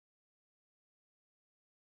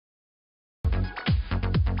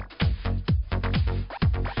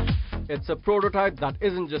It's a prototype that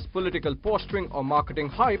isn't just political posturing or marketing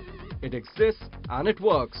hype, it exists and it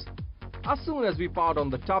works. As soon as we powered on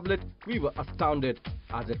the tablet, we were astounded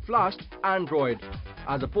as it flashed Android,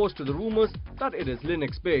 as opposed to the rumors that it is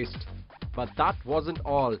Linux-based. But that wasn't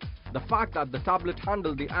all. The fact that the tablet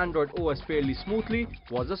handled the Android OS fairly smoothly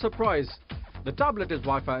was a surprise. The tablet is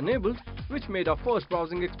Wi-Fi enabled, which made our first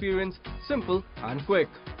browsing experience simple and quick.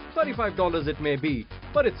 $35 it may be,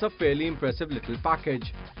 but it's a fairly impressive little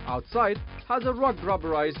package. Outside has a rugged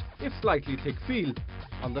rubberized, if slightly thick feel.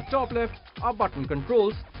 On the top left are button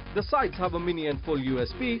controls. The sides have a mini and full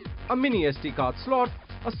USB, a mini SD card slot,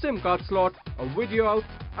 a SIM card slot, a video out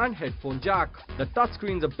and headphone jack. The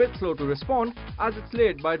touchscreen's a bit slow to respond as it's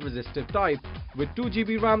laid by resistive type. With 2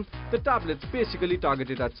 GB RAM, the tablet's basically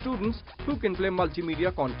targeted at students who can play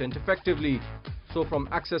multimedia content effectively. So from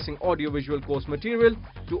accessing audio-visual course material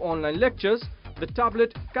to online lectures, the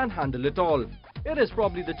tablet can handle it all. It is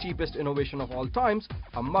probably the cheapest innovation of all times,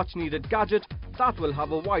 a much-needed gadget that will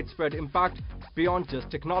have a widespread impact beyond just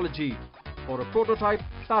technology. For a prototype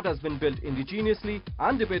that has been built indigenously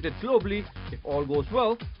and debated globally, if all goes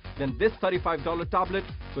well, then this $35 tablet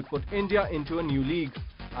could put India into a new league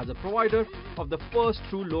as a provider of the first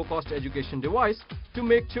true low-cost education device to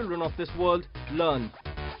make children of this world learn.